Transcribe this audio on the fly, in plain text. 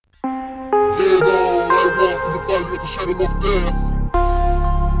from the valley of the shadow of death.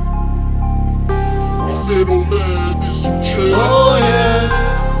 I said, oh man, this some shit. Oh yeah,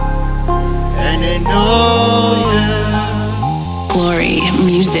 and they know, yeah.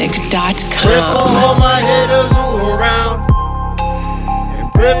 Glorymusic.com. Pray for all my haters who around, and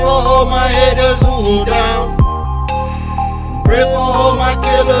pray for all my haters who down. Pray for all my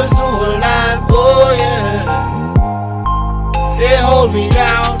killers who alive. Oh yeah, they hold me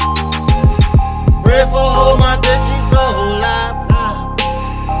down. Pray for all my bitches so alive.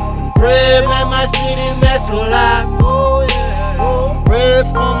 Pray make my city mess alive. Oh yeah. Pray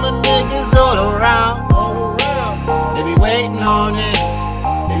for my niggas all around. They be waiting on it.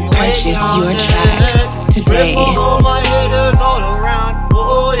 Purchase your tracks today. Pray for all my haters all around.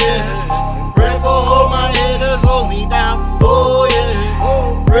 Oh yeah. Pray for all my haters hold me down. Oh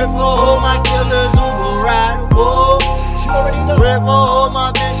yeah. Pray for all my killers who go ride. Oh. Pray for all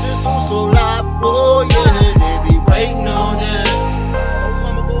my bitches who so live. Oh yeah. They be waiting on it.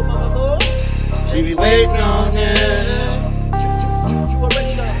 They be waiting on it.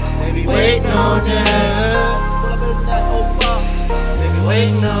 They be waiting on it. They be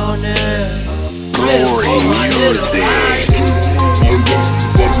waiting on it. Glory Music.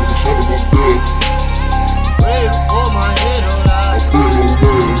 Pray for my head alive.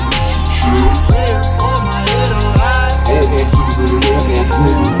 Pray for my head alive. Pray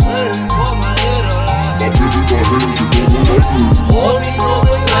for my head alive. All we know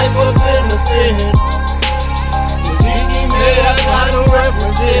the life up in the pit. Ziggy made I gotta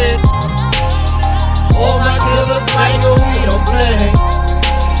represent. All my killers like we don't play.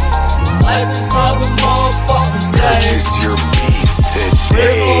 This life is not a motherfucking day. Purchase your beats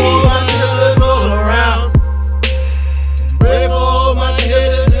Pray for all today. my killers all around. Pray for all my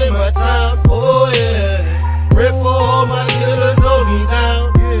haters in my town. Oh yeah. Pray for all my killers hold me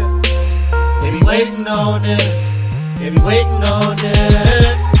down. Yeah. They be waiting on it. They be waiting on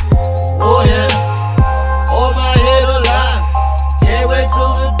it. Oh yeah. All my head alive. Can't wait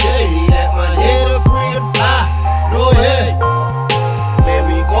till the day that my head are free and fly. No head.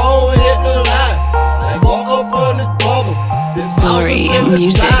 Baby, go hit the line. Like walk up on this bubble. This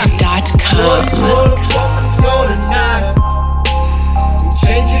Glorymusic.com.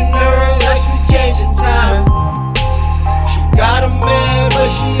 Changing her like we changing time. She got a man, but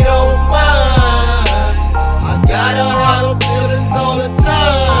she don't mind. I got her hollow feelings all the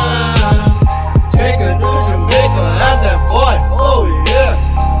time. Take her to Jamaica, have that boy. Oh yeah.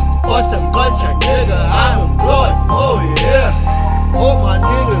 Bust them gunshot, nigga. I'm employed. Oh yeah. All my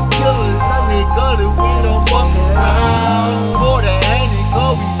niggas killers, I need gully. We don't fuck around. More than any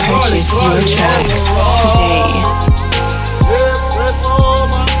go, we Purchase your tracks today.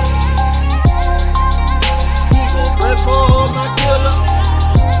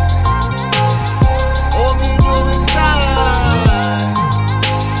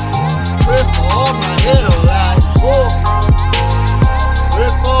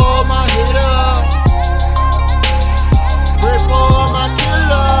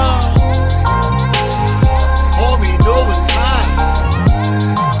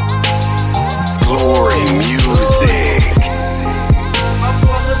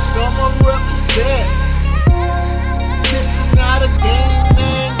 This is not a game,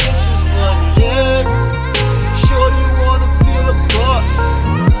 man, this is what it is. Shorty wanna feel a buzz.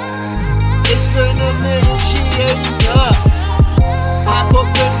 It's been a minute, she ain't up. Hop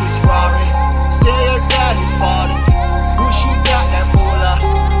up in this Rari, say her daddy bought it. Who she got that moolah?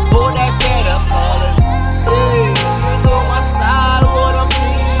 Oh, that fat up calling. Hey, you know my style, what I'm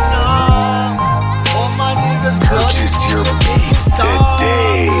feeling now. All my niggas Purchase your beats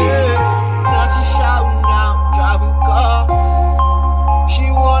today. Now she shouting out, driving car. She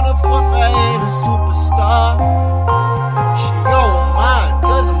wanna fuck, I ain't a superstar. She don't mind,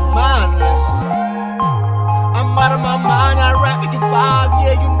 cause I'm mindless. I'm out of my mind, I rap making 5,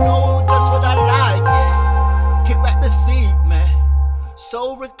 yeah, you know just what I like, yeah. Kick back the seat, man,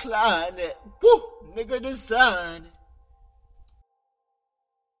 so recline it. Woo, nigga design it.